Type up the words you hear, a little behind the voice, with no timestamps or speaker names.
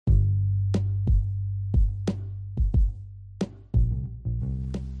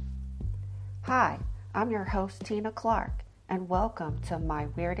Hi, I'm your host, Tina Clark, and welcome to my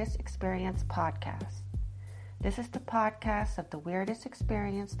Weirdest Experience podcast. This is the podcast of the weirdest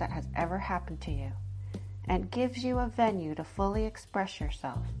experience that has ever happened to you and gives you a venue to fully express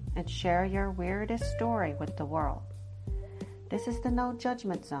yourself and share your weirdest story with the world. This is the No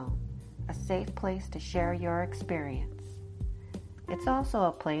Judgment Zone, a safe place to share your experience. It's also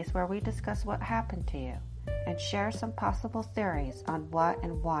a place where we discuss what happened to you and share some possible theories on what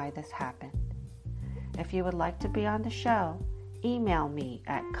and why this happened. If you would like to be on the show, email me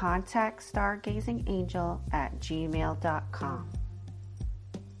at contactstargazingangel@gmail.com.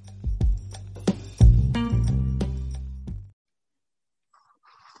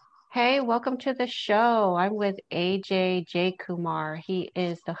 Hey, welcome to the show. I'm with AJ J. Kumar. He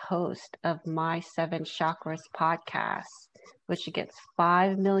is the host of My Seven Chakras podcast, which gets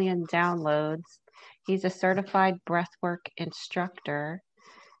 5 million downloads. He's a certified breathwork instructor,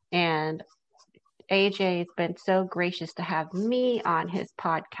 and AJ has been so gracious to have me on his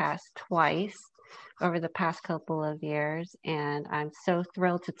podcast twice over the past couple of years, and I'm so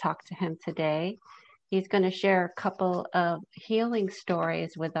thrilled to talk to him today. He's going to share a couple of healing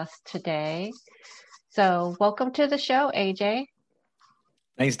stories with us today. So welcome to the show, AJ.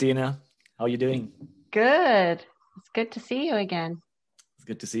 Thanks, Dina. How are you doing? Good. It's good to see you again. It's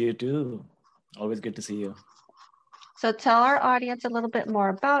good to see you too. Always good to see you. So tell our audience a little bit more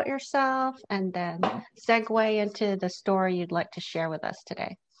about yourself and then segue into the story you'd like to share with us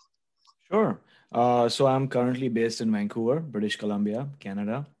today. Sure. So I'm currently based in Vancouver, British Columbia,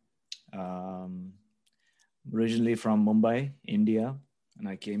 Canada. Originally from Mumbai, India, and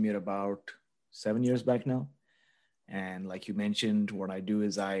I came here about 7 years back now. And like you mentioned, what I do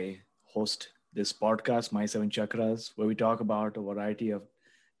is I host this podcast, My Seven Chakras, where we talk about a variety of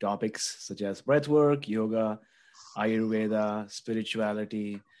topics such as breathwork, yoga, Ayurveda,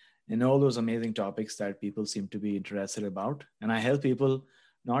 spirituality, and all those amazing topics that people seem to be interested about. And I help people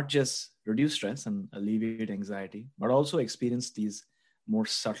not just reduce stress and alleviate anxiety, but also experience these more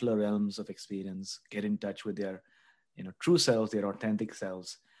subtler realms of experience, get in touch with their true selves, their authentic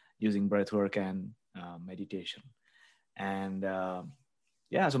selves, using breathwork and meditation. And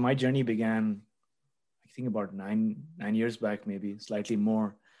so my journey began, I think about nine years back, maybe slightly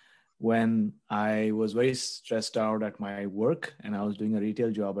more, when I was very stressed out at my work, and I was doing a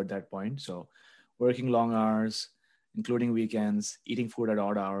retail job at that point. So working long hours, including weekends, eating food at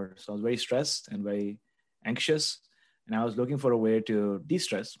odd hours. So I was very stressed and very anxious, and I was looking for a way to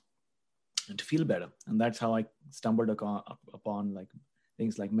de-stress and to feel better. And that's how I stumbled upon like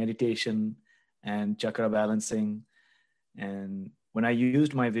things like meditation and chakra balancing. And when I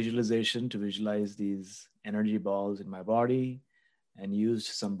used my visualization to visualize these energy balls in my body and used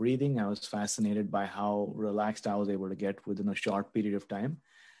some breathing, I was fascinated by how relaxed I was able to get within a short period of time.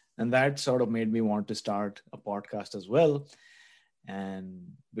 And that sort of made me want to start a podcast as well.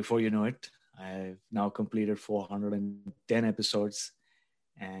 And before you know it, I've now completed 410 episodes.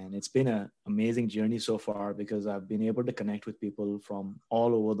 And it's been an amazing journey so far because I've been able to connect with people from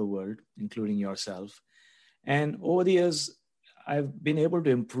all over the world, including yourself. And over the years, I've been able to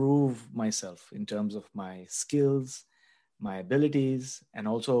improve myself in terms of my skills, my abilities, and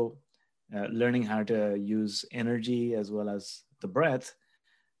also learning how to use energy as well as the breath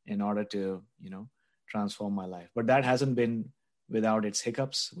in order to, transform my life. But that hasn't been without its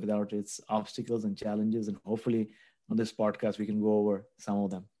hiccups, without its obstacles and challenges. And hopefully on this podcast, we can go over some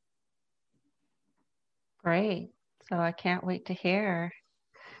of them. Great. So I can't wait to hear.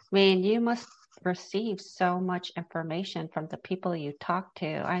 I mean, you must receive so much information from the people you talk to.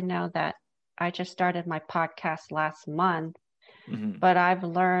 I know that I just started my podcast last month, but I've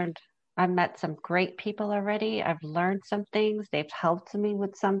met some great people already. I've learned some things. They've helped me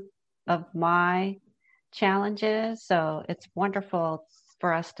with some of my challenges. So it's wonderful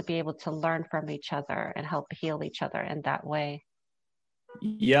for us to be able to learn from each other and help heal each other in that way.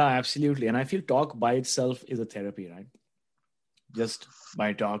 Yeah, absolutely. And I feel talk by itself is a therapy, right? Just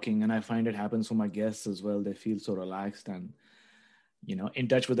by talking. And I find it happens for my guests as well. They feel so relaxed and, in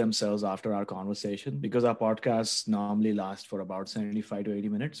touch with themselves after our conversation, because our podcasts normally last for about 75 to 80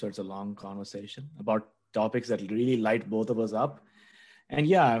 minutes. So it's a long conversation about topics that really light both of us up. And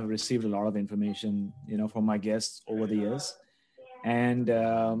yeah, I've received a lot of information, from my guests over the years. And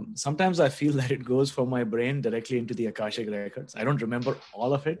sometimes I feel that it goes from my brain directly into the Akashic records. I don't remember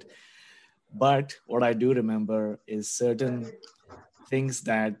all of it, but what I do remember is certain things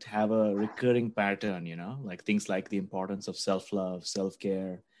that have a recurring pattern, like things like the importance of self-love,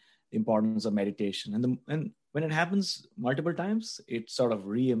 self-care, the importance of meditation. And when it happens multiple times, it sort of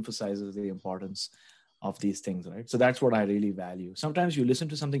re-emphasizes the importance of these things, right? So that's what I really value. Sometimes you listen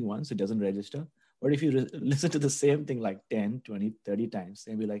to something once, it doesn't register. But if you listen to the same thing like 10, 20, 30 times,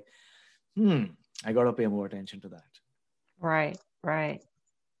 then be like, I got to pay more attention to that. Right, right.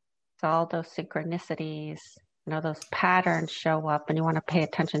 So all those synchronicities, those patterns show up and you want to pay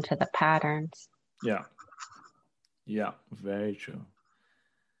attention to the patterns. Yeah. Yeah, very true.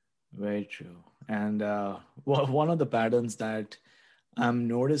 Very true. And one of the patterns that I'm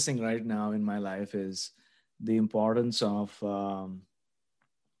noticing right now in my life is the importance of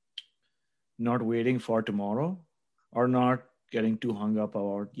not waiting for tomorrow, or not getting too hung up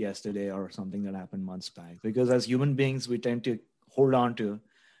about yesterday or something that happened months back. Because as human beings, we tend to hold on to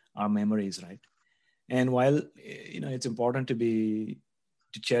our memories, right? And while it's important to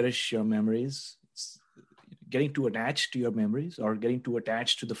cherish your memories, getting too attached to your memories or getting too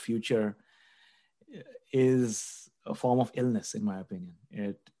attached to the future is a form of illness, in my opinion.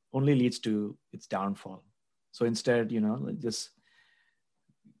 It only leads to its downfall. So instead, just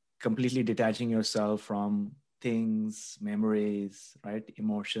completely detaching yourself from things, memories, right,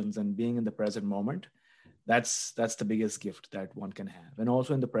 emotions, and being in the present moment, that's the biggest gift that one can have. And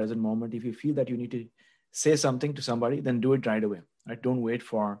also in the present moment, if you feel that you need to say something to somebody, then do it right away, right? Don't wait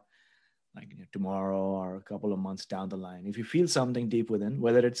for tomorrow or a couple of months down the line. If you feel something deep within,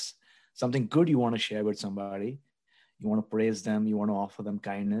 whether it's something good you want to share with somebody, you want to praise them, you want to offer them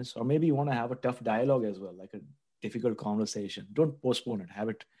kindness, or maybe you want to have a tough dialogue as well, like a difficult conversation, don't postpone it, have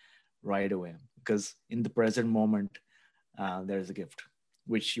it right away. Because in the present moment, there is a gift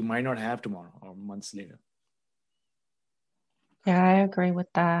which you might not have tomorrow or months later. Yeah, I agree with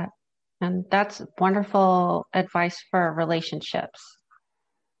that. And that's wonderful advice for relationships,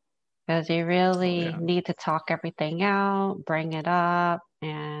 because you really need to talk everything out, bring it up,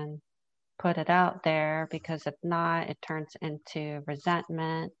 and put it out there, because if not, it turns into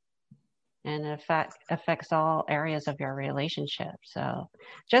resentment and it affects all areas of your relationship. So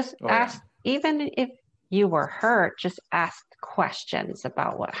just ask, even if you were hurt, just ask questions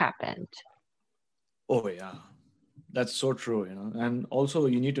about what happened. Oh, yeah. That's so true, and also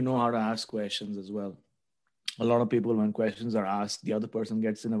you need to know how to ask questions as well. A lot of people, when questions are asked, the other person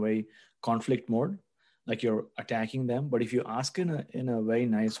gets in a very conflict mode, like you're attacking them. But if you ask in a very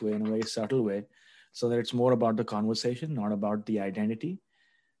nice way, in a very subtle way, so that it's more about the conversation, not about the identity,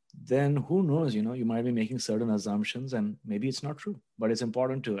 then who knows, you might be making certain assumptions and maybe it's not true. But it's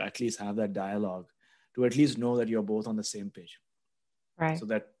important to at least have that dialogue, to at least know that you're both on the same page. Right. So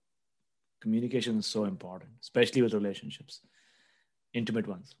that communication is so important, especially with relationships, intimate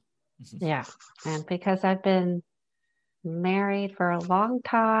ones. Yeah. And because I've been married for a long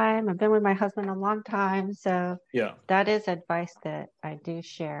time, I've been with my husband a long time. So that is advice that I do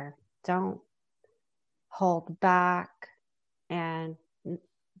share. Don't hold back, and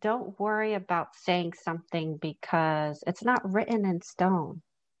don't worry about saying something because it's not written in stone.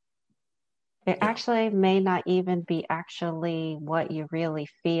 It actually may not even be actually what you really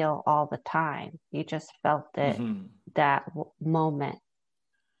feel all the time. You just felt it that moment.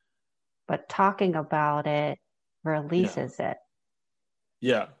 But talking about it releases it.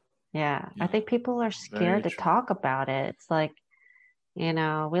 Yeah. I think people are scared to talk about it. It's like, we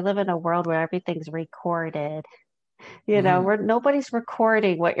live in a world where everything's recorded. Where nobody's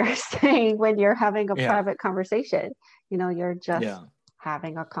recording what you're saying when you're having a private conversation. You're just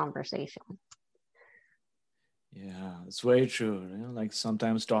having a conversation. Yeah, it's very true. Like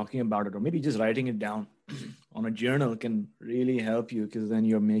sometimes talking about it or maybe just writing it down on a journal can really help you, because then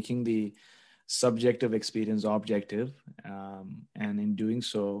you're making the subjective experience objective. And in doing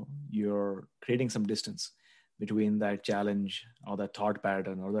so, you're creating some distance between that challenge or that thought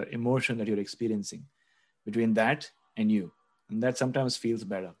pattern or the emotion that you're experiencing, between that and you. And that sometimes feels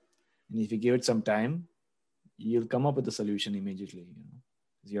better. And if you give it some time, you'll come up with a solution immediately.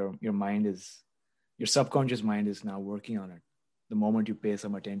 Your mind is, your subconscious mind is now working on it the moment you pay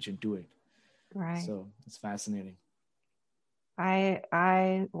some attention to it. Right. So it's fascinating. We're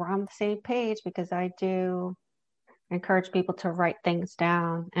on the same page, because I do encourage people to write things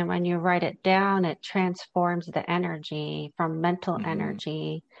down. And when you write it down, it transforms the energy from mental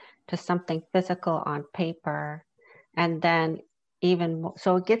energy to something physical on paper. And then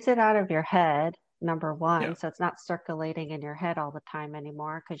so it gets it out of your head, number one. So it's not circulating in your head all the time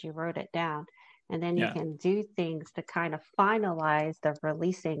anymore because you wrote it down. And then you can do things to kind of finalize the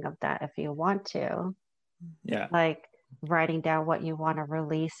releasing of that if you want to. Yeah. Like writing down what you want to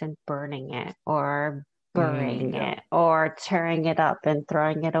release and burning it, or burying it, or tearing it up and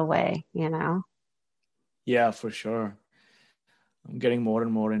throwing it away, Yeah, for sure. I'm getting more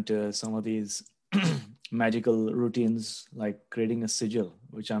and more into some of these magical routines like creating a sigil,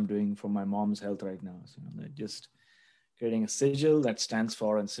 which I'm doing for my mom's health right now. So, just creating a sigil that stands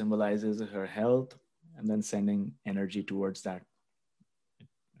for and symbolizes her health, and then sending energy towards that.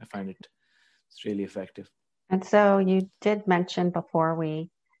 I find it's really effective. And so you did mention before we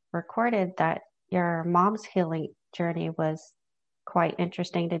recorded that your mom's healing journey was quite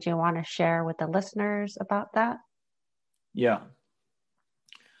interesting. Did you want to share with the listeners about that? Yeah.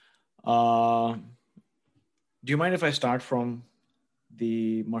 Do you mind if I start from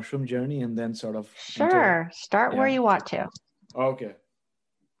the mushroom journey and then sort of Sure. Start where you want to. Okay.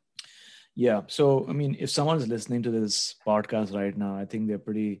 Yeah. So, I mean, if someone's listening to this podcast right now, I think they're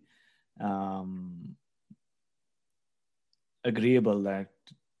pretty agreeable that,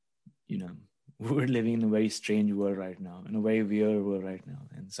 we're living in a very strange world right now, in a very weird world right now.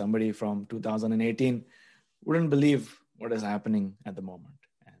 And somebody from 2018 wouldn't believe what is happening at the moment.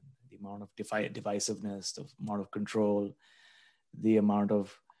 And the amount of divisiveness, the amount of control, the amount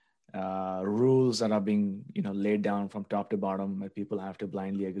of rules that are being, laid down from top to bottom, where people have to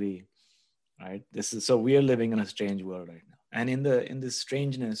blindly agree. Right? So we are living in a strange world right now. And in this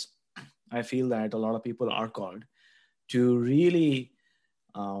strangeness, I feel that a lot of people are called to really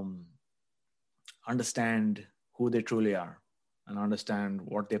understand who they truly are and understand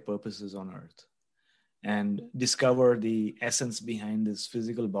what their purpose is on earth and discover the essence behind this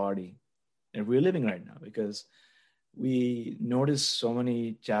physical body that we're living right now, because we notice so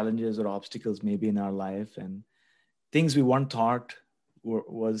many challenges or obstacles maybe in our life, and things we once thought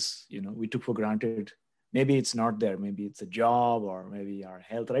was, we took for granted. Maybe it's not there. Maybe it's a job or maybe our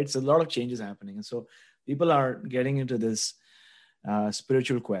health, right? So a lot of changes happening. And so people are getting into this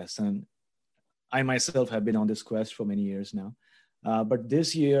spiritual quest. And I myself have been on this quest for many years now. But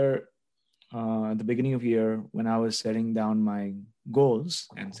this year, at the beginning of the year, when I was setting down my goals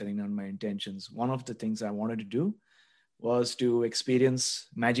and setting down my intentions, one of the things I wanted to do was to experience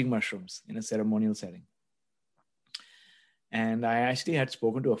magic mushrooms in a ceremonial setting. And I actually had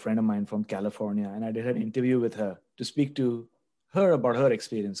spoken to a friend of mine from California, and I did an interview with her to speak to her about her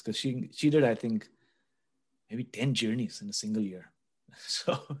experience, because she did, I think, maybe 10 journeys in a single year.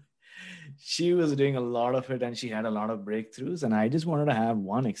 So she was doing a lot of it and she had a lot of breakthroughs. And I just wanted to have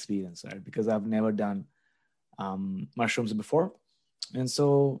one experience, right? Because I've never done mushrooms before. And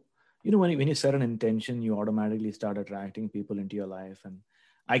so, when you set an intention, you automatically start attracting people into your life. And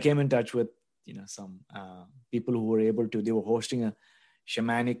I came in touch with, some people who were they were hosting a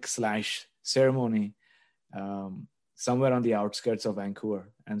shamanic / ceremony somewhere on the outskirts of Vancouver.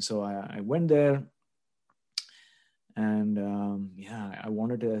 And so I went there. And I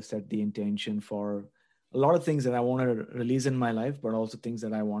wanted to set the intention for a lot of things that I wanted to release in my life, but also things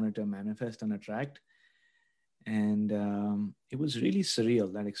that I wanted to manifest and attract. And it was really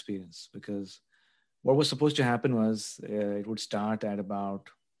surreal, that experience, because what was supposed to happen was it would start at about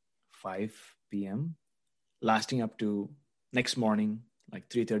 5 p.m., lasting up to next morning, like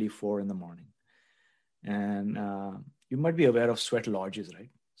 3:34 in the morning. And you might be aware of sweat lodges, right?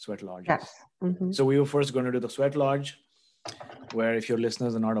 Sweat lodges. Yes. Mm-hmm. So we were first going to do the sweat lodge, where, if your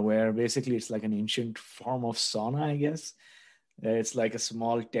listeners are not aware, basically it's like an ancient form of sauna, I guess. It's like a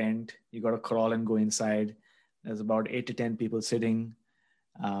small tent. You got to crawl and go inside. There's about 8 to 10 people sitting,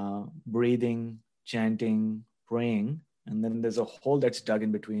 breathing, chanting, praying. And then there's a hole that's dug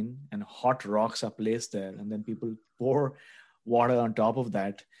in between, and hot rocks are placed there. And then people pour water on top of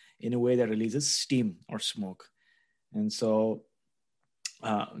that in a way that releases steam or smoke. And so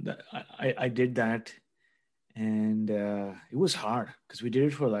I did that, and it was hard because we did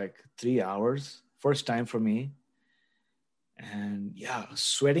it for like 3 hours. First time for me. And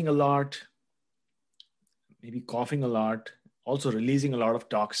sweating a lot, maybe coughing a lot, also releasing a lot of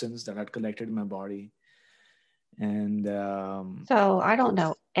toxins that had collected in my body. And so I don't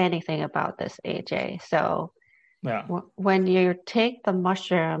know anything about this, AJ. So when you take the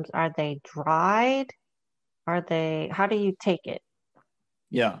mushrooms, are they dried? How do you take it?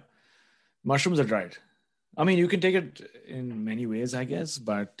 Yeah, mushrooms are dried. I mean, you can take it in many ways, I guess,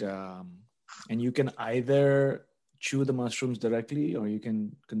 but and you can either chew the mushrooms directly or you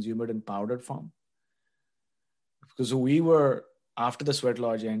can consume it in powdered form. Because after the sweat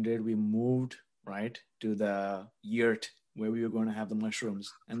lodge ended, we moved right to the yurt where we were going to have the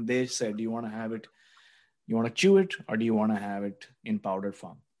mushrooms. And they said, do you want to chew it, or do you want to have it in powdered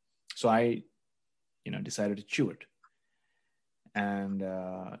form? So I, decided to chew it. And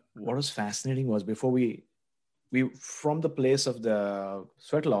what was fascinating was, before we from the place of the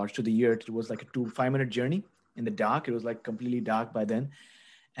sweat lodge to the yurt, it was like a 5-minute journey in the dark. It was like completely dark by then.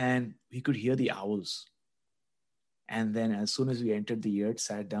 And we could hear the owls. And then as soon as we entered the yurt,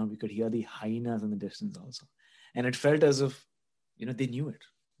 sat down, we could hear the hyenas in the distance also. And it felt as if, they knew it.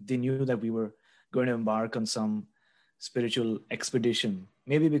 They knew that we were going to embark on some spiritual expedition,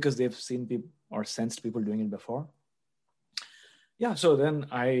 maybe because they've seen people or sensed people doing it before. Yeah, so then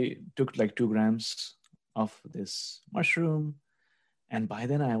I took like 2 grams of this mushroom. And by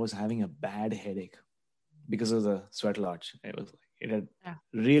then I was having a bad headache because of the sweat lodge. It had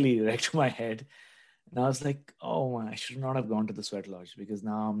really wrecked my head. And I was like, oh, I should not have gone to the sweat lodge because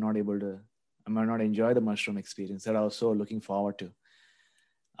now I might not enjoy the mushroom experience that I was so looking forward to.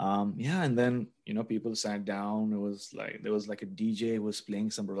 And then, people sat down. There was like a DJ who was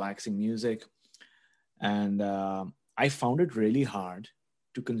playing some relaxing music. And I found it really hard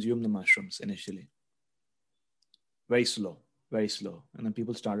to consume the mushrooms initially. Very slow, very slow. And then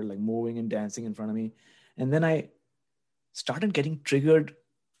people started like moving and dancing in front of me. And then I started getting triggered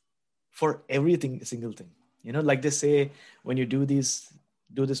for everything, single thing. Like they say, when you do this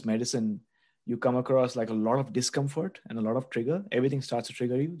medicine, you come across like a lot of discomfort and a lot of trigger. Everything starts to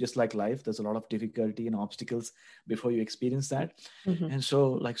trigger you, just like life. There's a lot of difficulty and obstacles before you experience that. Mm-hmm. And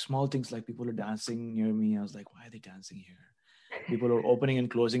so like small things like people are dancing near me. I was like, why are they dancing here? People are opening and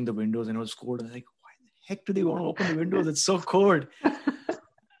closing the windows and it was cold. I was like, why the heck do they want to open the windows? It's so cold.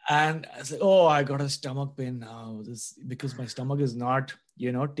 And I was like, oh, I got a stomach pain now. This because my stomach is not,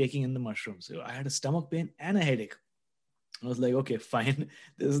 taking in the mushrooms. So I had a stomach pain and a headache. I was like, okay, fine.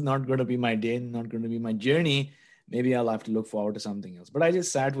 This is not going to be my day, not going to be my journey. Maybe I'll have to look forward to something else. But I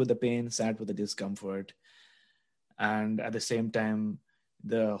just sat with the pain, sat with the discomfort. And at the same time,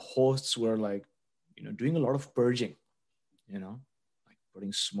 the hosts were like, doing a lot of purging, like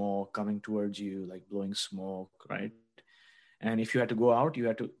putting smoke coming towards you, like blowing smoke, right? And if you had to go out, you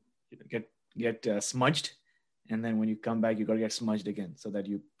had to get smudged. And then when you come back, you got to get smudged again so that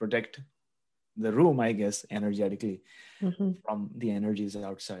you protect the room, I guess, energetically from the energies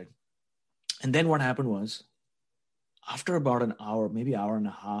outside. And then what happened was, after about an hour, maybe hour and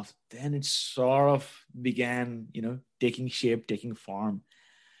a half, then it sort of began, taking shape, taking form.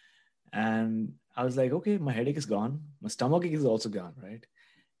 And I was like, okay, my headache is gone. My stomach ache is also gone, right?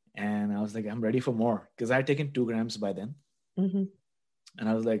 And I was like, I'm ready for more because I had taken 2 grams by then. Mm-hmm. And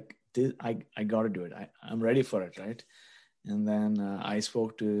I was like, I got to do it. I'm ready for it, right? And then I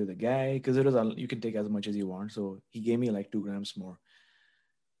spoke to the guy because you can take as much as you want. So he gave me like 2 grams more.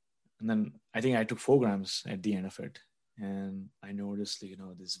 And then I think I took 4 grams at the end of it. And I noticed,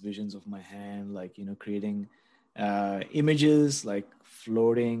 these visions of my hand, like, creating images, like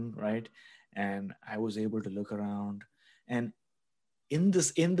floating, right? And I was able to look around. And in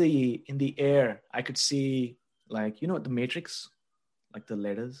the air, I could see, like, the Matrix, like the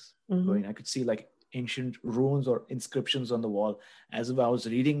letters going. I could see like ancient runes or inscriptions on the wall, as if I was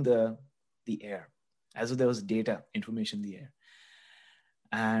reading the air, as if there was data, information in the air.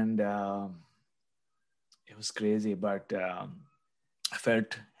 And it was crazy, but I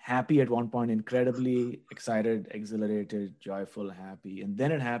felt happy at one point, incredibly excited, exhilarated, joyful, happy. And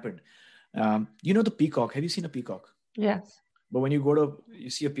then it happened. The peacock. Have you seen a peacock? Yes. But when you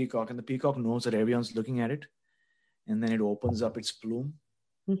see a peacock, and the peacock knows that everyone's looking at it, and then it opens up its plume,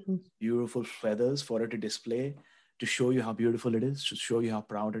 beautiful feathers for it to display, to show you how beautiful it is, to show you how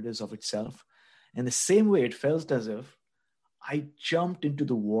proud it is of itself. And the same way, it felt as if I jumped into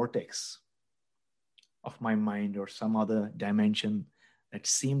the vortex of my mind or some other dimension that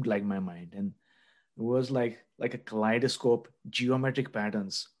seemed like my mind. And it was like a kaleidoscope, geometric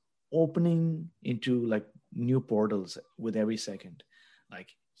patterns opening into like new portals with every second, like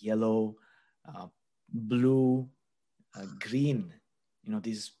yellow, blue, green,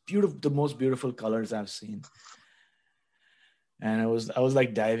 these the most beautiful colors I've seen. And I was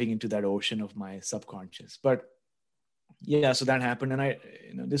like diving into that ocean of my subconscious. But yeah, so that happened.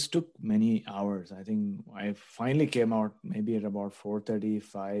 And this took many hours. I think I finally came out maybe at about 4:30,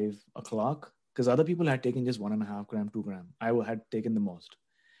 5 o'clock, because other people had taken just 1.5 gram, 2 gram. I had taken the most.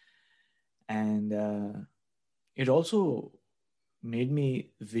 And it also made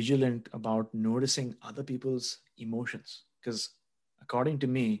me vigilant about noticing other people's emotions. Because according to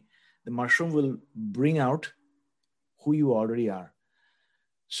me, the mushroom will bring out who you already are.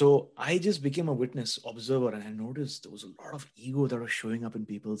 So I just became a witness, observer, and I noticed there was a lot of ego that was showing up in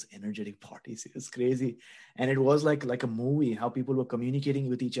people's energetic bodies. It was crazy. And it was like a movie, how people were communicating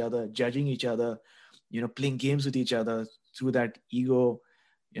with each other, judging each other, playing games with each other through that ego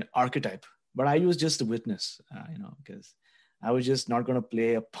archetype. But I was just a witness, because I was just not going to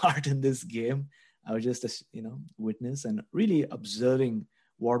play a part in this game. I was just a, witness and really observing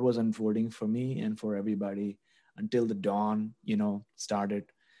what was unfolding for me and for everybody until the dawn, started.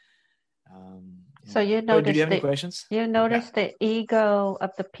 So Yeah. you But did you noticed have any the questions? you Yeah. noticed the ego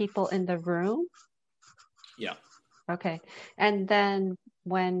of the people in the room? Yeah. Okay. And then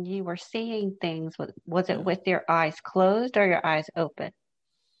when you were seeing things, was it Yeah. with your eyes closed or your eyes open?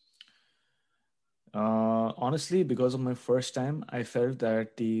 Honestly, because of my first time, I felt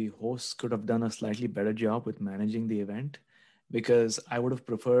that the hosts could have done a slightly better job with managing the event because I would have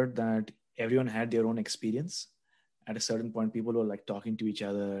preferred that everyone had their own experience. At a certain point, people were like talking to each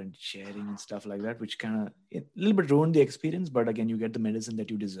other and sharing and stuff like that, which kind of a little bit ruined the experience. But again, you get the medicine that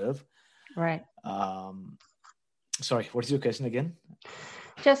you deserve. Right. Um, Sorry, what's your question again?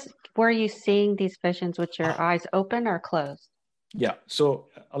 Just were you seeing these visions with your Ah, eyes open or closed? yeah. So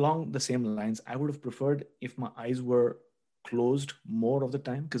along the same lines, I would have preferred if my eyes were closed more of the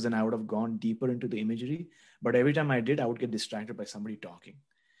time because then I would have gone deeper into the imagery. But every time I did, I would get distracted by somebody talking.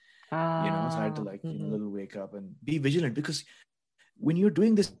 So I had to Oh, like, mhm. little wake up and be vigilant because when you're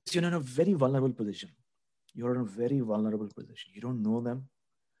doing this, you're in a very vulnerable position. You're in a very vulnerable position. You don't know them.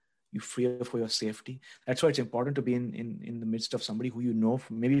 You fear for your safety. That's why it's important to be in the midst of somebody who you know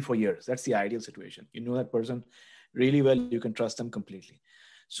maybe for years. That's the ideal situation. You know that person really well. You can trust them completely.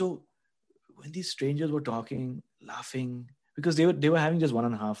 So when these strangers were talking, laughing, because they were having just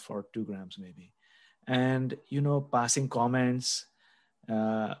 1.5 or 2 grams maybe, and passing comments.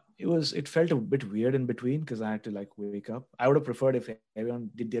 It felt a bit weird in between because I had to like wake up. I would have preferred if everyone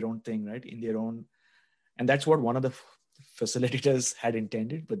did their own thing, right, in their own, and that's what one of the facilitators had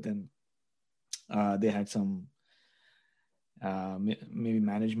intended. But then they had some maybe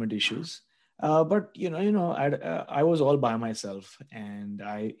management issues. But I was all by myself, and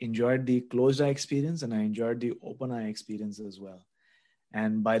I enjoyed the closed eye experience, and I enjoyed the open eye experience as well.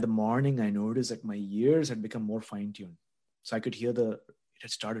 And by the morning, I noticed that my ears had become more fine tuned, so I could hear it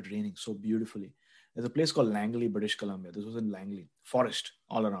had started raining so beautifully. There's a place called Langley, British Columbia. This was in Langley, forest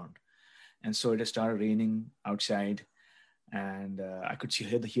all around, and so it had started raining outside, and I could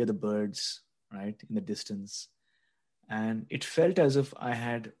hear the birds right in the distance, and it felt as if I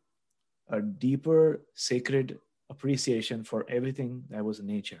had a deeper sacred appreciation for everything that was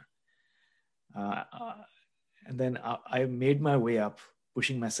nature. Uh, uh, and then I made my way up,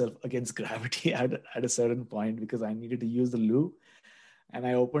 pushing myself against gravity at a certain point because I needed to use the loo. And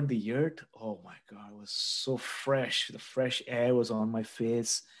I opened the yurt. Oh my God, it was so fresh. The fresh air was on my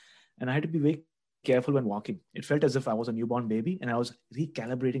face. And I had to be very careful when walking. It felt as if I was a newborn baby and I was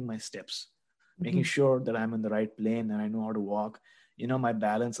recalibrating my steps, making Mhm. sure that I'm in the right plane and I know how to walk, my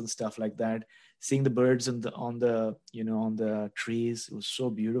balance and stuff like that. Seeing the birds on the trees, it was so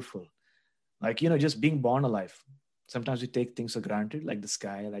beautiful. Like, just being born alive. Sometimes we take things for granted, like the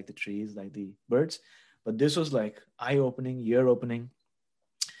sky, like the trees, like the birds. But this was like eye opening, ear opening.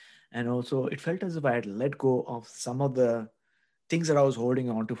 And also, it felt as if I had let go of some of the things that I was holding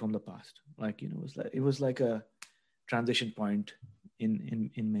on to from the past. Like, it was like a transition point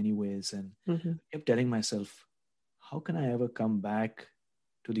in many ways. And Mhm. I kept telling myself, how can I ever come back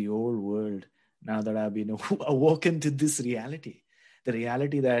to the old world now that I've been awoken to this reality? The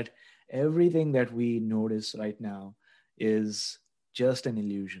reality that everything that we notice right now is just an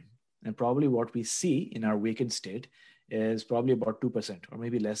illusion. And probably what we see in our awakened state is probably about 2% or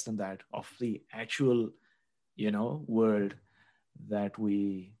maybe less than that of the actual, world that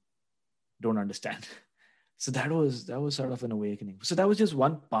we don't understand. So that was sort of an awakening. So that was just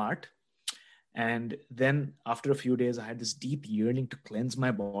one part. And then after a few days, I had this deep yearning to cleanse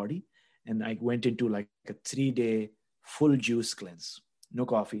my body. And I went into like a 3-day full juice cleanse, no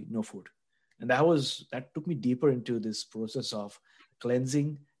coffee, no food. And that took me deeper into this process of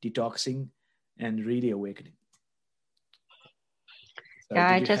cleansing, detoxing, and really awakening. Sorry,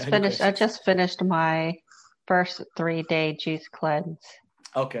 Yeah, did you have any I questions? just finished my first 3-day juice cleanse.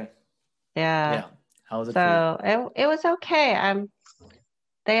 Okay. Yeah. Yeah. How was it for you? So it was okay.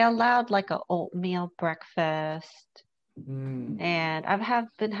 They allowed like a oatmeal breakfast, Mm. and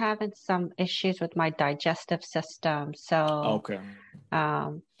been having some issues with my digestive system. So Okay.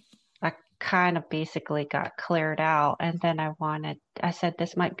 um I kind of basically got cleared out, and then I said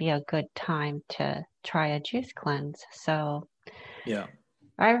this might be a good time to try a juice cleanse. So Yeah.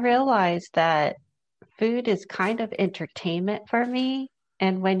 I realized that food is kind of entertainment for me.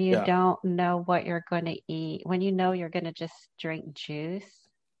 And when you Yeah. don't know what you're going to eat, when you know you're going to just drink juice,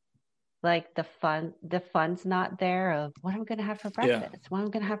 like the fun's not there of what I'm going to have for Yeah. breakfast, what I'm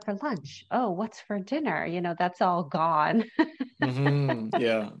going to have for lunch. Oh, what's for dinner? That's all gone.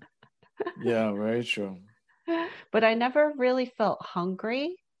 Yeah. Yeah. Very true. But I never really felt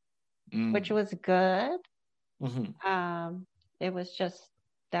hungry, which Mm. was good. Hmm. Um, it was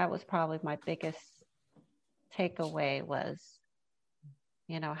that was probably my biggest takeaway was,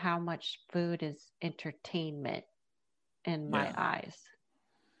 how much food is entertainment in my Yeah. eyes.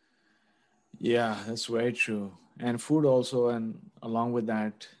 Yeah, that's very true. And food also, and along with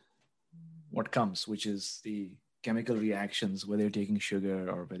that, what comes, which is the chemical reactions, whether you're taking sugar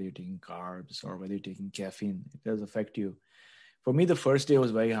or whether you're taking carbs or whether you're taking caffeine, it does affect you. For me, the first day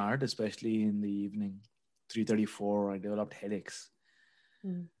was very hard, especially in the evening. 3:34, I developed headaches.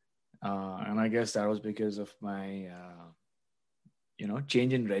 Mm. And I guess that was because of my,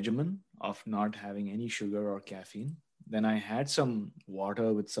 change in regimen of not having any sugar or caffeine. Then I had some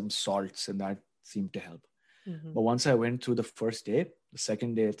water with some salts, and that seemed to help. Mm-hmm. But once I went through the first day, the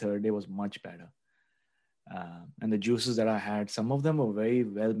second day, third day was much better. And the juices that I had, some of them were very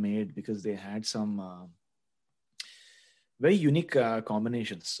well made because they had some very unique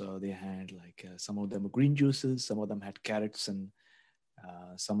combinations. So they had like some of them were green juices, some of them had carrots, and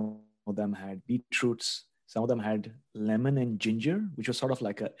some of them had beetroots, some of them had lemon and ginger, which was sort of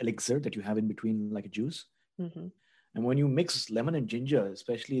like an elixir that you have in between, like a juice. Mm-hmm. And when you mix lemon and ginger,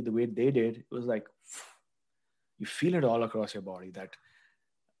 especially the way they did, it was like you feel it all across your body, that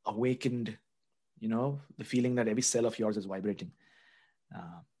awakened, the feeling that every cell of yours is vibrating.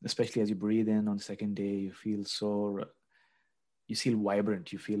 Especially as you breathe in on the second day, you feel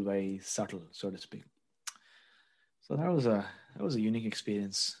vibrant, you feel very subtle, so to speak. So that was a unique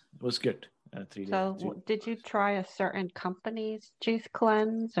experience. It was good. 3 days. So did you try a certain company's juice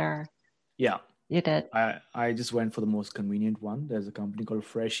cleanse, or Yeah, you did? I just went for the most convenient one. There's a company called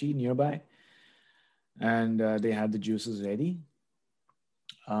Freshie nearby, and they had the juices ready.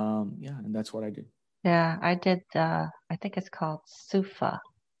 Yeah, and that's what I did. Yeah, I did. I think it's called Sufa,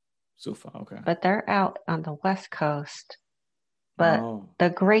 Sufa, okay. but they're out on the West Coast. But Oh, the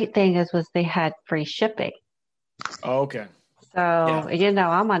great thing was they had free shipping. okay. So, Yeah,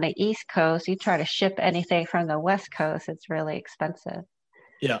 I'm on the East Coast. You try to ship anything from the West Coast, it's really expensive.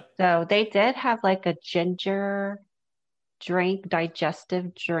 yeah. So they did have like a ginger drink,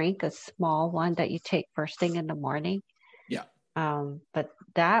 digestive drink, a small one that you take first thing in the morning. Yeah. But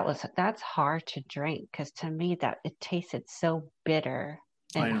that's hard to drink because to me that it tasted so bitter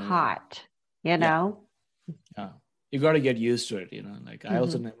and I know. Yeah. hot, you Yeah. know? Yeah. You got to get used to it. Like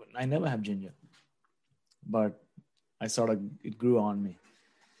Mm-hmm. I never have ginger, but it grew on me.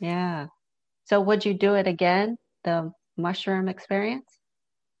 Yeah. So would you do it again, the mushroom experience?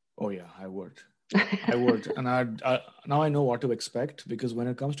 Oh yeah, I would. I would, and now I know what to expect, because when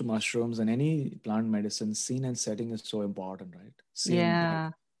it comes to mushrooms and any plant medicine, scene and setting is so important, right? Scene, like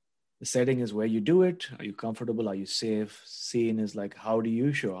Yeah. the setting is where you do it. Are you comfortable? Are you safe? Scene is like, how do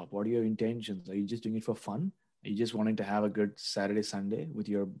you show up? What are your intentions? Are you just doing it for fun? Are you just wanting to have a good Saturday, Sunday with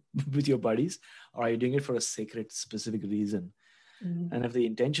your with your buddies, or are you doing it for a sacred, specific reason? Mhm. And if the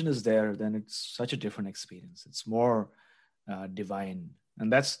intention is there, then it's such a different experience. It's more divine,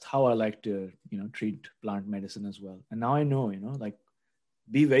 and that's how I like to treat plant medicine as well. And now I know, like,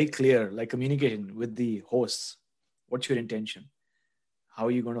 be very clear, like communication with the hosts. What's your intention? How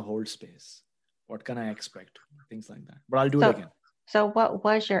are you going to hold space? What can I expect? Things like that. But I'll do it So again. so what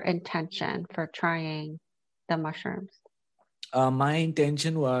was your intention for trying the mushrooms? My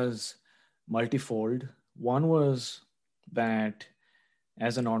intention was multifold. One was that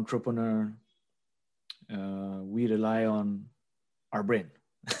as an entrepreneur, we rely on our brain,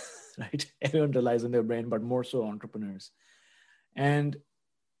 right? Everyone relies on their brain, but more so entrepreneurs. And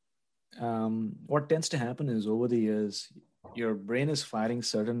what tends to happen is, over the years, your brain is firing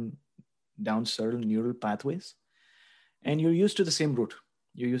down certain neural pathways, and you're used to the same route.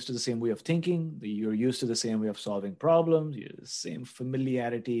 You're used to the same way of thinking. You're used to the same way of solving problems. The same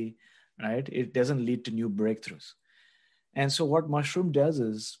familiarity, right? It doesn't lead to new breakthroughs. And so, what mushroom does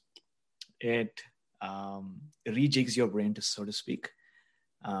is it rejigs your brain, to so to speak,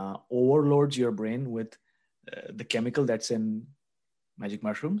 overloads your brain with the chemical that's in magic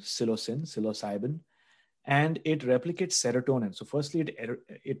mushrooms, psilocybin, and it replicates serotonin. So, firstly,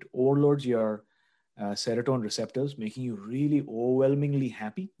 it overloads your serotonin receptors, making you really overwhelmingly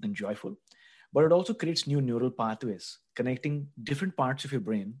happy and joyful. But it also creates new neural pathways, connecting different parts of your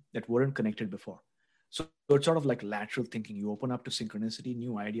brain that weren't connected before. So it's sort of like lateral thinking. You open up to synchronicity,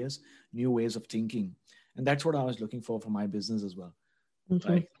 new ideas, new ways of thinking. And that's what I was looking for my business as well.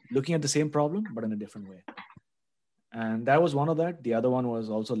 Mm-hmm. Like looking at the same problem, but in a different way. And that was one of that. The other one was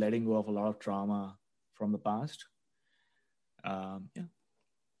also letting go of a lot of trauma from the past. Yeah.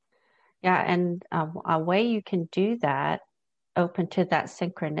 Yeah, and a way you can do that, open to that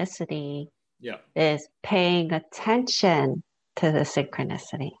synchronicity, Yeah. is paying attention to the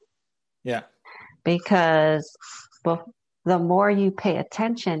synchronicity. Yeah. Because the more you pay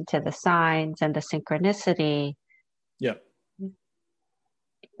attention to the signs and the synchronicity, Yeah.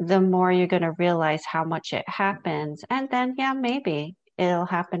 the more you're going to realize how much it happens. And then, yeah, maybe it'll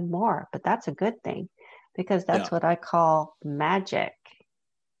happen more, but that's a good thing because Yeah. that's what I call magic.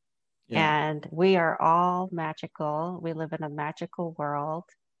 Yeah. And we are all magical. We live in a magical world,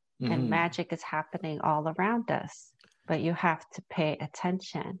 and magic is happening all around us, but you have to pay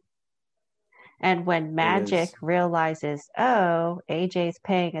attention. And when It magic is. realizes, oh, AJ's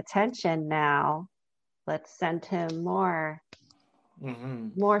paying attention now, let's send him more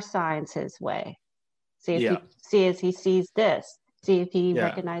signs his way. See if Yeah. he sees this. See if he Yeah.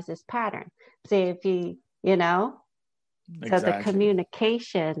 recognizes pattern. See if he, so the Exactly.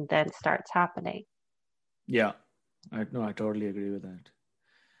 communication then starts happening. Yeah. I totally agree with that.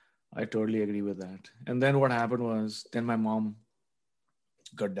 I totally agree with that. And then what happened was, then my mom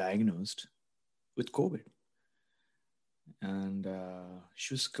got diagnosed with COVID. And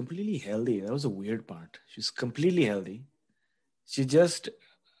she was completely healthy. That was a weird part. She was completely healthy. She just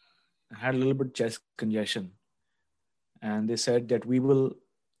had a little bit chest congestion. And they said that we will,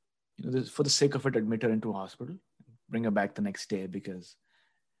 for the sake of it, admit her into hospital, bring her back the next day because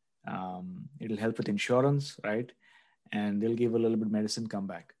it'll help with insurance, right? And they'll give a little bit of medicine, come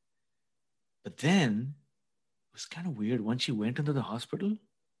back. But then it was kind of weird. Once she went into the hospital,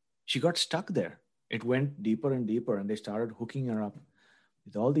 she got stuck there. It went deeper and deeper, and they started hooking her up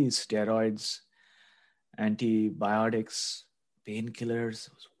with all these steroids, antibiotics, painkillers.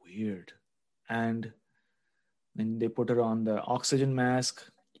 It was weird. And then they put her on the oxygen mask.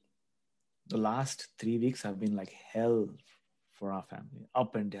 The last 3 weeks have been like hell for our family.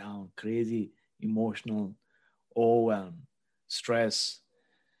 Up and down, crazy, emotional, overwhelm, stress.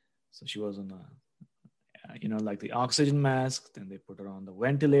 So she was on like the oxygen mask. Then they put her on the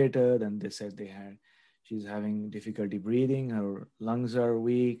ventilator. Then they said she's having difficulty breathing. Her lungs are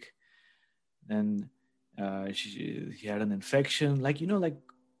weak. Then she had an infection. Like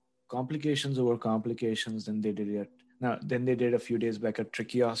complications over complications. Then they did it. Then they did a few days back a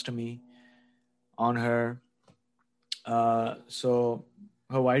tracheostomy on her. So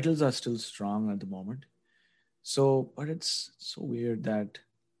her vitals are still strong at the moment. So, but it's so weird that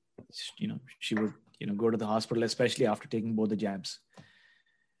she would go to the hospital, especially after taking both the jabs.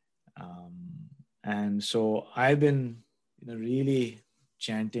 And so I've been really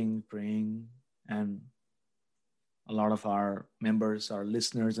chanting, praying, and a lot of our members, our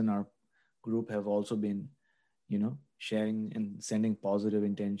listeners in our group have also been sharing and sending positive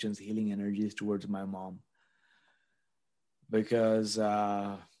intentions, healing energies towards my mom, because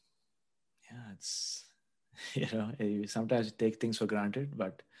it's sometimes you take things for granted,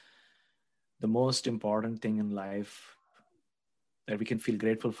 but the most important thing in life that we can feel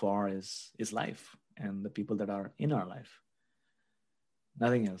grateful for is life and the people that are in our life.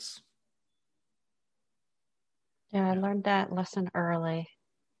 Nothing else. Yeah, I learned that lesson early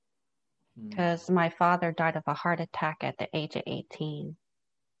because my father died of a heart attack at the age of 18.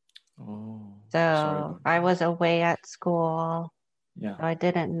 Oh, so I was away at school. Yeah. So I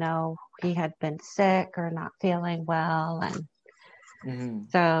didn't know he had been sick or not feeling well. And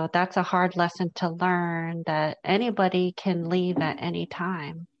so that's a hard lesson to learn, that anybody can leave at any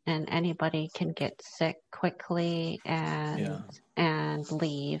time and anybody can get sick quickly and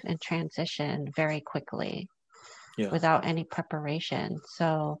leave and transition very quickly without any preparation.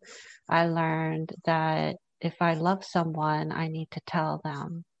 So I learned that if I love someone, I need to tell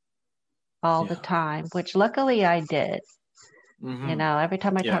them all the time, which luckily I did. Every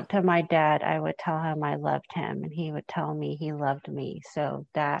time I talked to my dad, I would tell him I loved him and he would tell me he loved me. So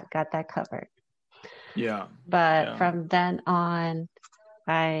that got that covered. Yeah. But from then on,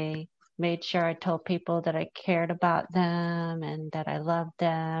 I made sure I told people that I cared about them and that I loved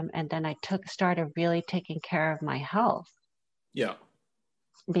them. And then I started really taking care of my health. Yeah.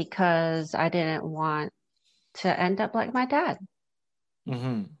 Because I didn't want to end up like my dad.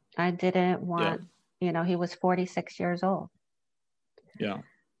 I didn't want, he was 46 years old. Yeah.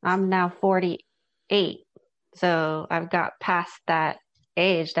 I'm now 48. So I've got past that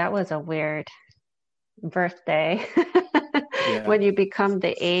age. That was a weird birthday when you become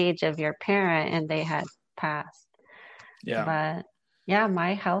the age of your parent and they had passed. Yeah. But yeah,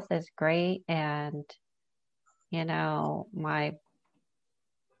 my health is great. And, I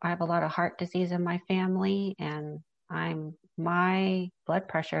have a lot of heart disease in my family, and my blood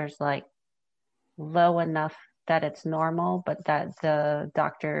pressure is like low enough that it's normal, but that the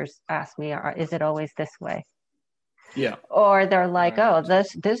doctors ask me, is it always this way? Yeah. Or they're like, oh,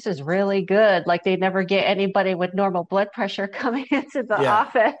 this is really good. Like they never get anybody with normal blood pressure coming into the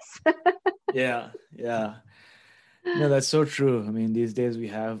office. Yeah. No, that's so true. I mean, these days we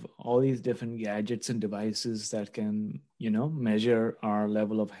have all these different gadgets and devices that can, measure our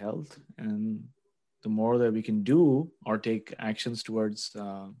level of health. And the more that we can do or take actions towards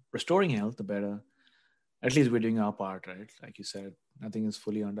restoring health, the better. At least we're doing our part, right? Like you said, nothing is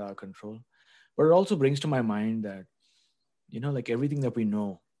fully under our control. But it also brings to my mind that, like everything that we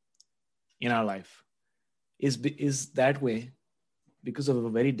know in our life is that way because of a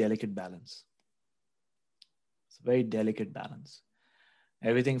very delicate balance. It's a very delicate balance.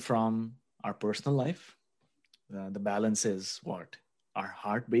 Everything from our personal life, the balance is what? Our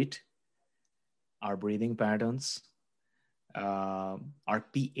heartbeat, our breathing patterns, our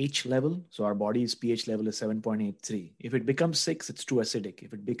pH level. So our body's pH level is 7.83. If it becomes 6, it's too acidic.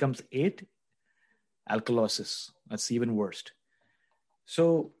 If it becomes 8, alkalosis. That's even worse.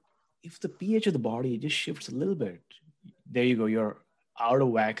 So if the pH of the body just shifts a little bit, there you go. You're out of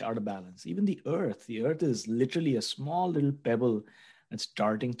whack, out of balance. Even the earth is literally a small little pebble that's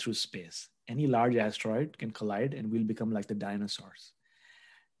darting through space. Any large asteroid can collide and we'll become like the dinosaurs.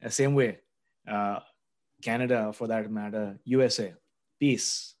 Same way, uh, Canada, for that matter, USA,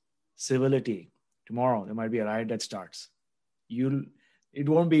 peace, civility. Tomorrow, there might be a riot that starts. You'll, it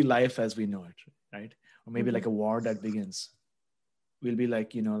won't be life as we know it, right? Or maybe like a war that begins. We'll be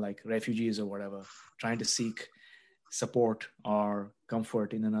like, like refugees or whatever, trying to seek support or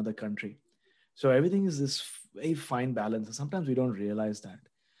comfort in another country. So everything is this very fine balance. And sometimes we don't realize that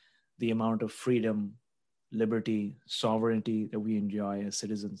the amount of freedom, liberty, sovereignty that we enjoy as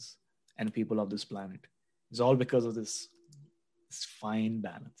citizens and people of this planet is all because of this fine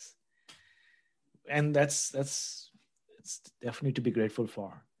balance. And that's it's definitely to be grateful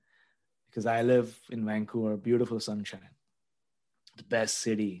for, because I live in Vancouver, beautiful sunshine, the best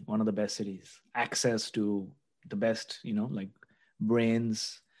city, one of the best cities, access to the best, like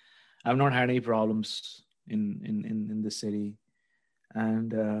brains. I've not had any problems in the city.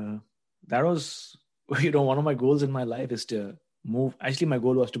 And that was, one of my goals in my life is to move. Actually, my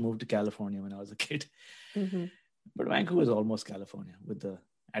goal was to move to California when I was a kid. Mm-hmm. But Vancouver is almost California with the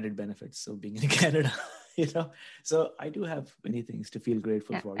added benefits of being in Canada, So I do have many things to feel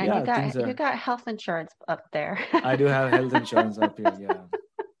grateful for. And Yeah, things you are. got health insurance up there. I do have health insurance up here. Yeah,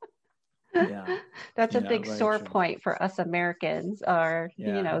 yeah, That's a yeah. big Very sore true. point for us Americans, or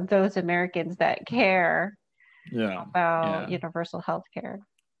Yeah, those Americans that care yeah, about yeah, universal health care.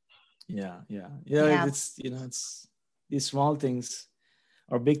 yeah. Yeah, It's these small things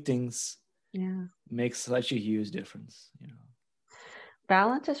or big things yeah. make such a huge difference.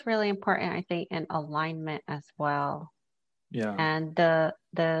 Balance is really important, I think, in alignment as well. Yeah. And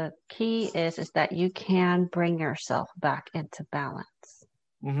the key is that you can bring yourself back into balance.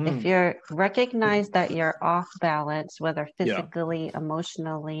 If Mm-hmm. you recognize that you're off balance, whether Yeah. physically,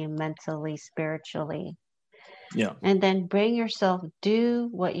 emotionally, mentally, spiritually, Yeah. and then bring yourself, do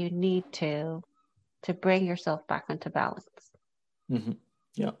what you need to bring yourself back into balance. Mm-hmm.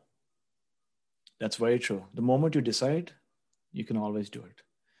 Yeah. That's very true. The moment you decide, you can always do it.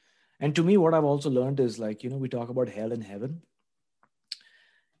 And to me, what I've also learned is like, we talk about hell and heaven.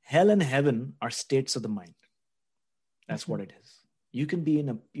 Hell and heaven are states of the mind. That's Mm-hmm. what it is. You can be in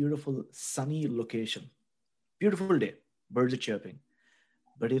a beautiful, sunny location, beautiful day, birds are chirping.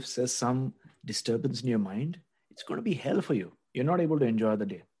 But if there's some disturbance in your mind, it's going to be hell for you. You're not able to enjoy the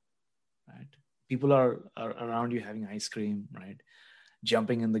day, right? People are around you having ice cream, right?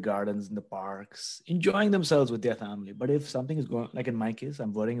 Jumping in the gardens, in the parks, enjoying themselves with their family. But if something is going, like in my case,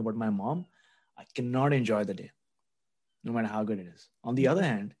 I'm worrying about my mom, I cannot enjoy the day, no matter how good it is. On the other Mm-hmm.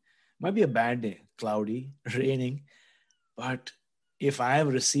 hand, it might be a bad day, cloudy, raining, but if I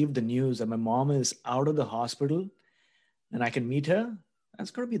have received the news that my mom is out of the hospital and I can meet her,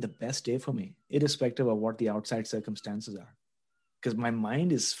 that's going to be the best day for me, irrespective of what the outside circumstances are, because my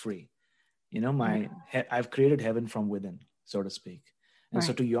mind is free. Right. I've created heaven from within, so to speak. And so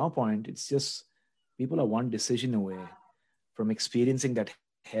Right. to your point, it's just people are one decision away from experiencing that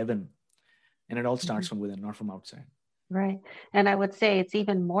heaven, and it all starts Mm-hmm. from within, not from outside. Right. And I would say it's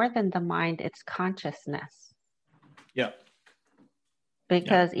even more than the mind, it's consciousness. Yeah. Yeah.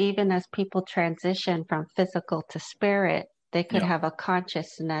 Because even as people transition from physical to spirit, they could Yeah. have a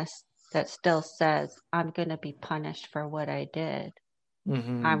consciousness that still says, I'm going to be punished for what I did. I'm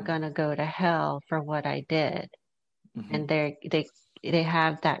Mm-hmm. going to go to hell for what I did. Mm-hmm. And they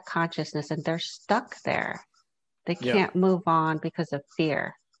have that consciousness and they're stuck there. They Yeah. can't move on because of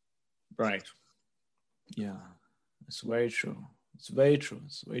fear. Right. Yeah. It's very true. It's very true.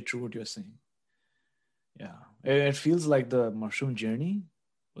 It's very true what you're saying. Yeah. It feels like the mushroom journey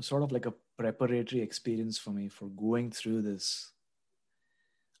was sort of like a preparatory experience for me for going through this.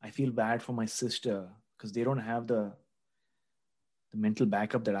 I feel bad for my sister because they don't have the mental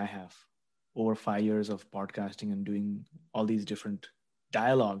backup that I have over 5 years of podcasting and doing all these different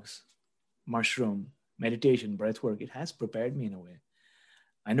dialogues, mushroom, meditation, breath work. It has prepared me in a way.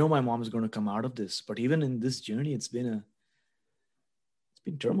 I know my mom is going to come out of this, but even in this journey, it's been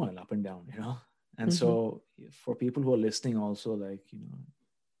turmoil up and down, And so for people who are listening also, like,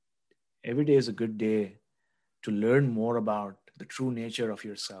 every day is a good day to learn more about the true nature of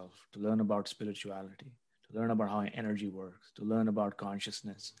yourself, to learn about spirituality, to learn about how energy works, to learn about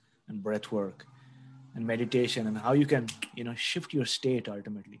consciousness and breath work and meditation, and how you can, shift your state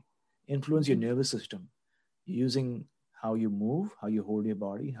ultimately, influence your nervous system using how you move, how you hold your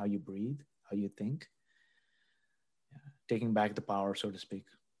body, how you breathe, how you think, taking back the power, so to speak.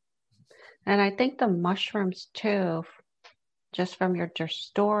 And I think the mushrooms too, just from your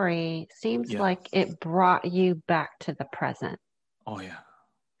story, seems like it brought you back to the present. Oh, yeah.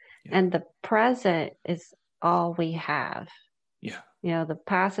 And the present is all we have. Yeah. The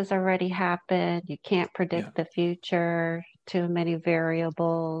past has already happened. You can't predict the future, too many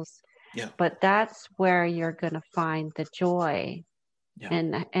variables. Yeah. But that's where you're going to find the joy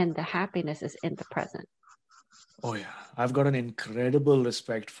and the happiness is in the present. Oh, yeah. I've got an incredible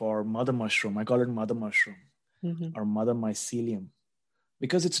respect for mother mushroom. I call it mother mushroom or mother mycelium,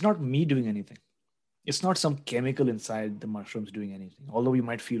 because it's not me doing anything. It's not some chemical inside the mushrooms doing anything. Although you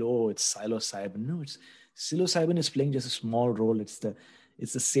might feel, oh, it's psilocybin. No, psilocybin is playing just a small role. It's the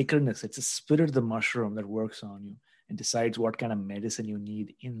sacredness. It's the spirit of the mushroom that works on you and decides what kind of medicine you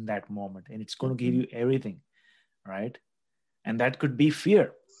need in that moment. And it's going to give you everything, right? And that could be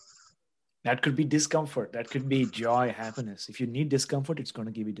fear. That could be discomfort. That could be joy, happiness. If you need discomfort, it's going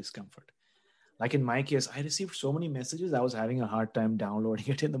to give you discomfort. Like in my case, I received so many messages. I was having a hard time downloading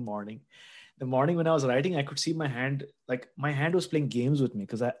it in the morning. The morning when I was writing, I could see my hand, like my hand was playing games with me,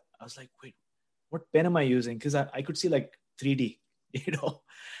 because I was like, wait, what pen am I using? Because I could see like 3D,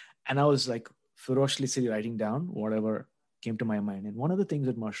 and I was like ferociously writing down whatever came to my mind. And one of the things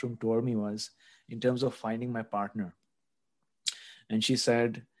that Mushroom told me was in terms of finding my partner. And she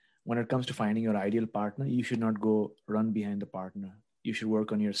said, when it comes to finding your ideal partner, you should not go run behind the partner. You should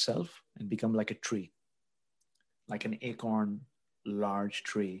work on yourself and become like a tree, like an acorn, large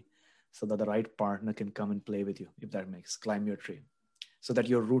tree, so that the right partner can come and play with you, if that makes, climb your tree, so that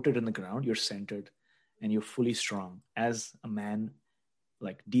you're rooted in the ground, you're centered, and you're fully strong as a man,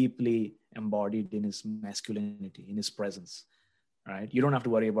 like deeply embodied in his masculinity, in his presence, right? You don't have to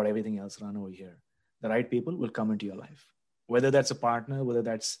worry about everything else run over here. The right people will come into your life, whether that's a partner, whether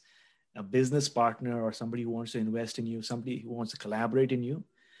that's a business partner or somebody who wants to invest in you, somebody who wants to collaborate in you.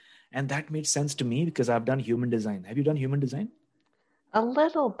 And that made sense to me because I've done human design. Have you done human design? A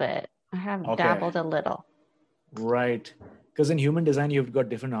little bit. I have dabbled a little. Right. Because in human design, you've got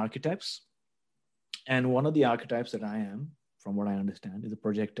different archetypes. And one of the archetypes that I am, from what I understand, is a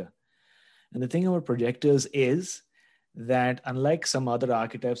projector. And the thing about projectors is that unlike some other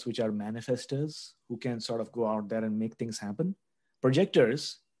archetypes, which are manifestors who can sort of go out there and make things happen,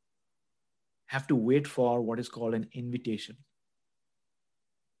 projectors have to wait for what is called an invitation.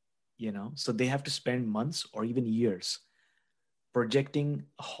 So they have to spend months or even years projecting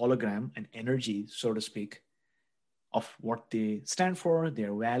a hologram, an energy, so to speak, of what they stand for,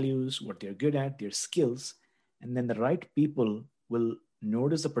 their values, what they're good at, their skills. And then the right people will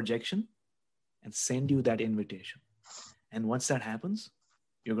notice the projection and send you that invitation. And once that happens,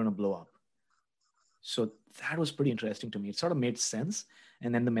 you're going to blow up. So that was pretty interesting to me. It sort of made sense.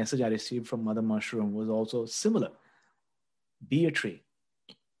 And then the message I received from Mother Mushroom was also similar. Be a tree.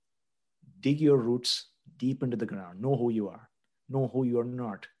 Dig your roots deep into the ground. Know who you are. Know who you are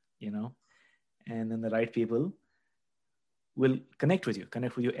not, And then the right people will connect with you,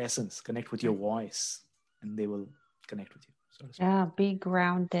 connect with your essence, connect with your voice, and they will connect with you. So to speak. Yeah, be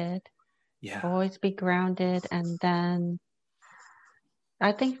grounded. Yeah. Always be grounded. And then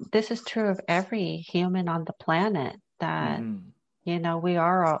I think this is true of every human on the planet that, we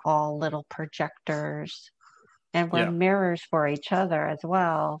are all little projectors and we're mirrors for each other as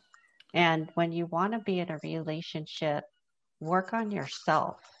well. And when you want to be in a relationship, work on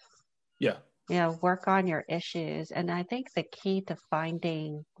yourself. Yeah. Work on your issues. And I think the key to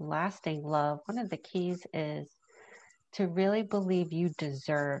finding lasting love, one of the keys is to really believe you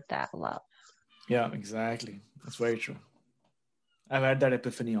deserve that love. Yeah, exactly. That's very true. I've had that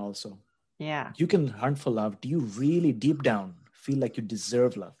epiphany also. Yeah. You can hunt for love. Do you really deep down feel like you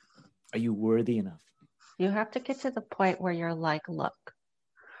deserve love? Are you worthy enough? You have to get to the point where you're like, look,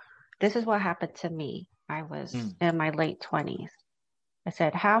 this is what happened to me. I was in my late 20s. I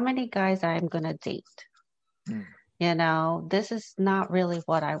said, how many guys I'm going to date? this is not really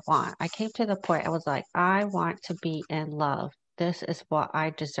what I want. I came to the point, I was like, I want to be in love. This is what I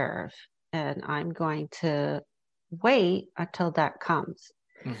deserve. And I'm going to wait until that comes.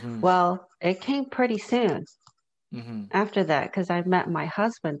 Mm-hmm. Well, it came pretty soon Mm-hmm. after that because I met my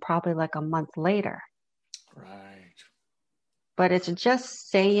husband probably like a month later. Right. But it's just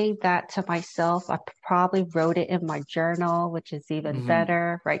saying that to myself. I probably wrote it in my journal, which is even Mm-hmm.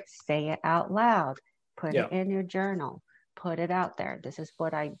 better, right? Say it out loud. Put Yeah. it in your journal. Put it out there. This is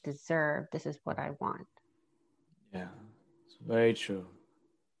what I deserve. This is what I want. Yeah. It's very true.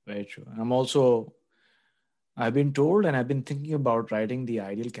 Very true. I've been told and I've been thinking about writing the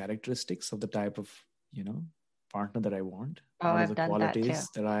ideal characteristics of the type of, partner that I want. Oh, What are I've the done that too. qualities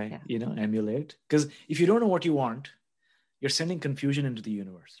that I, Yeah. emulate? Because if you don't know what you want, you're sending confusion into the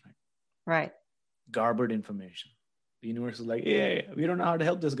universe, right? Right. Garbage information. The universe is like, yeah, we don't know how to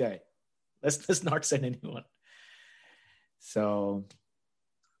help this guy. Let's not send anyone. So,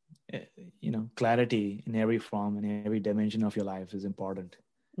 clarity in every form and every dimension of your life is important,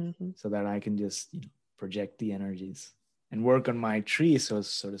 Mm-hmm. so that I can just project the energies and work on my tree, so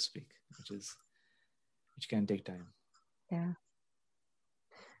to speak, which can take time. Yeah.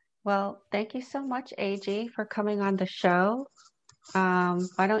 Well, thank you so much, AJ, for coming on the show.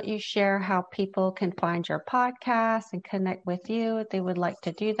 Why don't you share how people can find your podcast and connect with you if they would like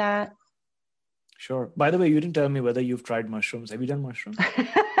to do that? Sure. By the way, you didn't tell me whether you've tried mushrooms. Have you done mushrooms?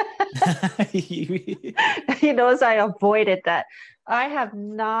 As I avoided that. I have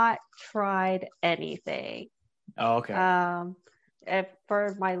not tried anything. Oh, okay. If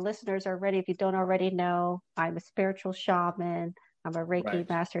for my listeners already, if you don't already know, I'm a spiritual shaman. I'm a Reiki Right.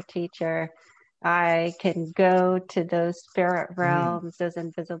 master teacher. I can go to those spirit Mm-hmm. realms, those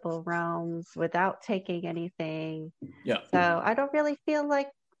invisible realms without taking anything. Yeah. So I don't really feel like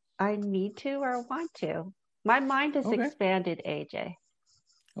I need to or want to. My mind is Okay. expanded, AJ.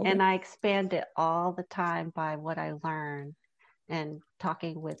 Okay. And I expand it all the time by what I learn and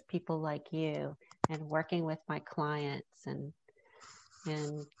talking with people like you and working with my clients and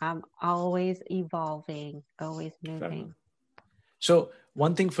I'm always evolving, always moving. So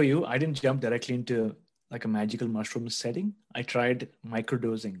one thing for you, I didn't jump directly into like a magical mushroom setting. I tried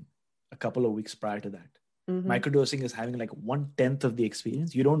microdosing a couple of weeks prior to that. Mm-hmm. Microdosing is having like 1/10 of the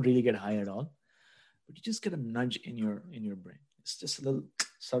experience. You don't really get high at all, but you just get a nudge in your brain. It's just a little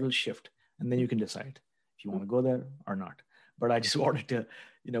subtle shift, and then you can decide if you want to go there or not. But I just wanted to,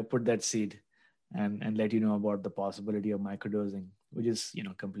 put that seed and let you know about the possibility of microdosing, which is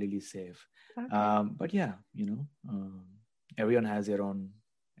completely safe. Okay. But yeah, everyone has their own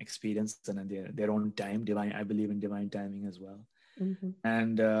experience and their own time. I believe in divine timing as well. Mm-hmm.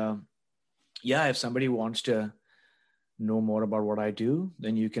 And yeah, if somebody wants to know more about what I do,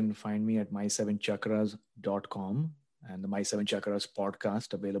 then you can find me at my7chakras.com and the My Seven Chakras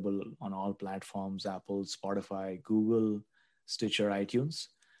podcast, available on all platforms: Apple, Spotify, Google, Stitcher, iTunes.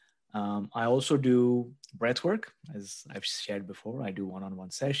 I also do breath work, as I've shared before. I do one-on-one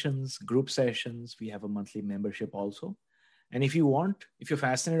sessions, group sessions. We have a monthly membership also. And if you're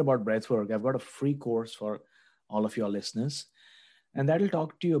fascinated about breath work, I've got a free course for all of your listeners. And that'll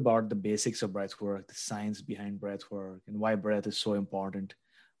talk to you about the basics of breath work, the science behind breath work, and why breath is so important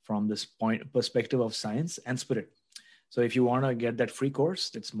from this perspective of science and spirit. So if you want to get that free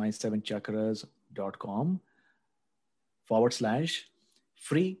course, it's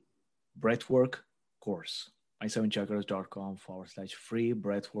my7chakras.com/free breathwork course. my7chakras.com/free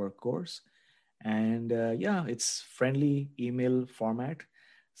breathwork course. And yeah, it's friendly email format,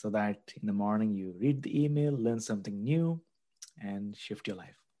 so that in the morning you read the email, learn something new, and shift your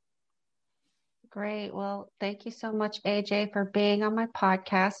life. Great. Well, thank you so much, AJ, for being on my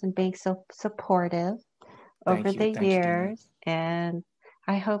podcast and being so supportive over the Thank you, Tina. years. And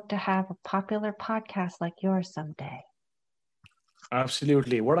I hope to have a popular podcast like yours someday.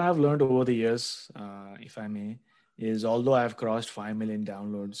 Absolutely. What I've learned over the years, if I may, is although I've crossed 5 million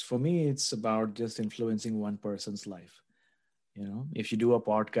downloads, for me, it's about just influencing one person's life. If you do a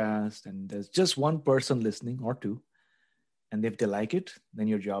podcast and there's just one person listening or two, and if they like it, then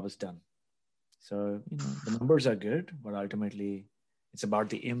your job is done. So, the numbers are good, but ultimately it's about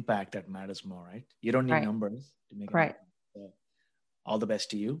the impact that matters more, right? You don't need numbers to make an impact. So all the best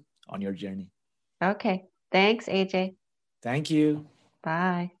to you on your journey. Okay. Thanks, AJ. Thank you.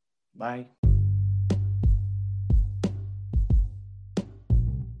 Bye. Bye.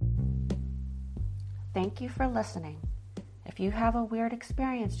 Thank you for listening. If you have a weird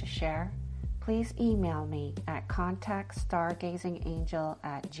experience to share, please email me at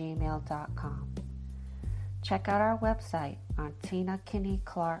contactstargazingangel@gmail.com. Check out our website on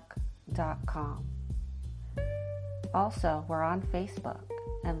tinakinneyclark.com. Also, we're on Facebook,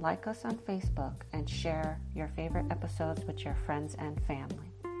 and like us on Facebook and share your favorite episodes with your friends and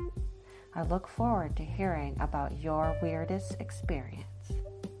family. I look forward to hearing about your weirdest experience.